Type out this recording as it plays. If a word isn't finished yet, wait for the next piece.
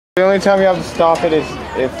The only time you have to stop it is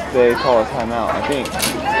if they call a timeout, I think.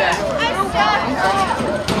 Yeah.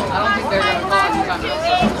 I don't think they're going to call a timeout.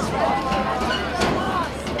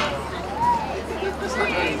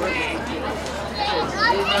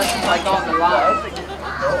 It's like on the line.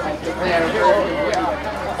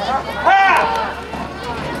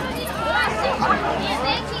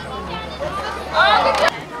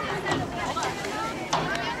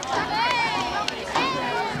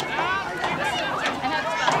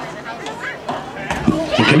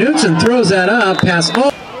 Knudson throws that up, pass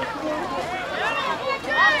all.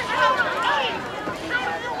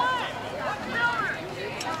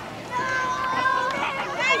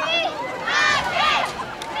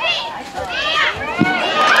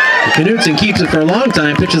 Knudson keeps it for a long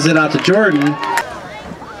time, pitches it out to Jordan.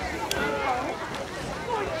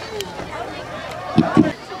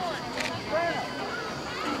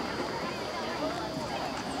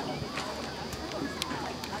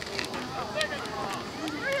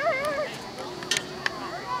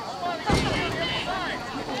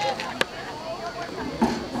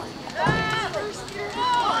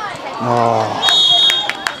 Oh.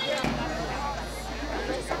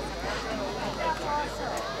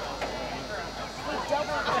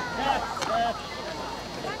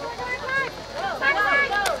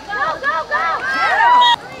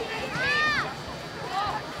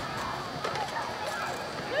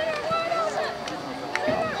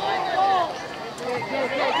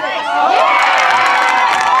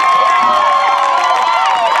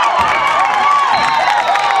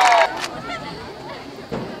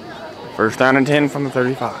 First down and 10 from the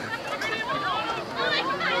 35.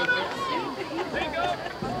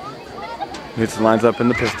 Knudson lines up in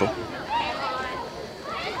the pistol.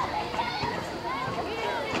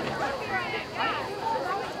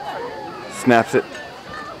 Snaps it.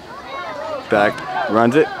 Back,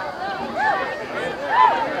 runs it.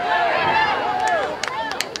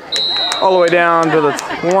 All the way down to the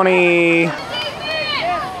 20.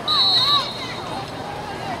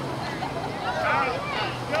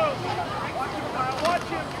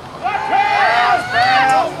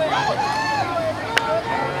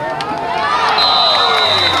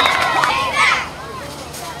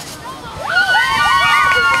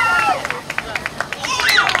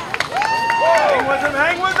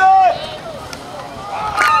 Hang with it!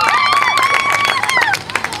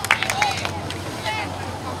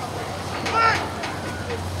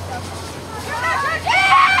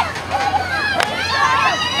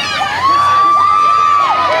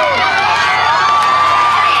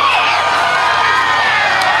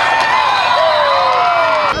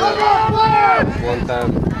 One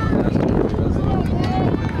time,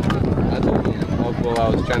 I told him, well, I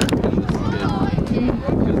was trying to pin this kid.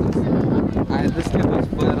 This kid was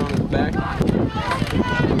flat on his back,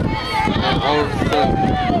 and all of a sudden,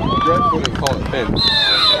 the ref wouldn't call it pin.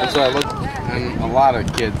 And so I looked, and a lot of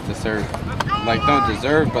kids don't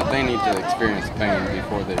deserve, but they need to experience pain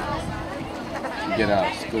before they get out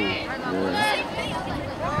of school,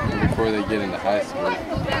 and before they get into high school,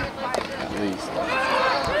 at least.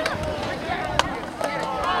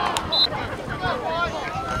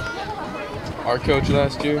 Our coach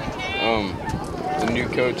last year, the new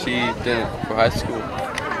coach, for high school,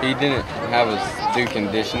 he didn't have us do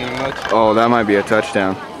conditioning much. Oh, that might be a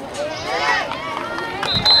touchdown.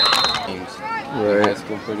 Right. High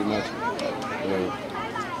school, pretty much. Right.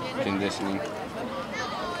 Conditioning.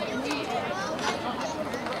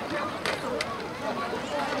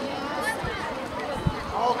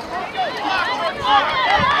 Oh,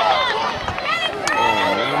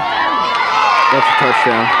 that's a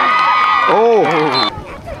touchdown. Oh!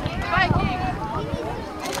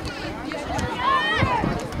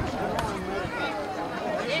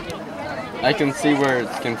 I can see where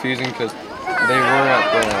it's confusing because they were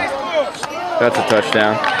at the... That's a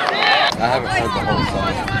touchdown. I haven't heard the whole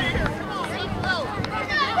song.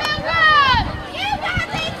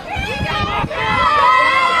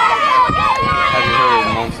 Have you heard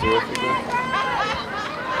Monster Riff?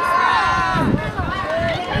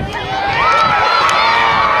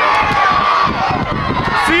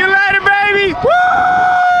 See you later, baby! Woo!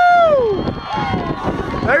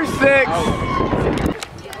 There's 6.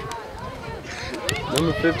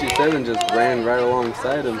 Number 57 just ran right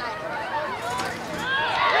alongside him.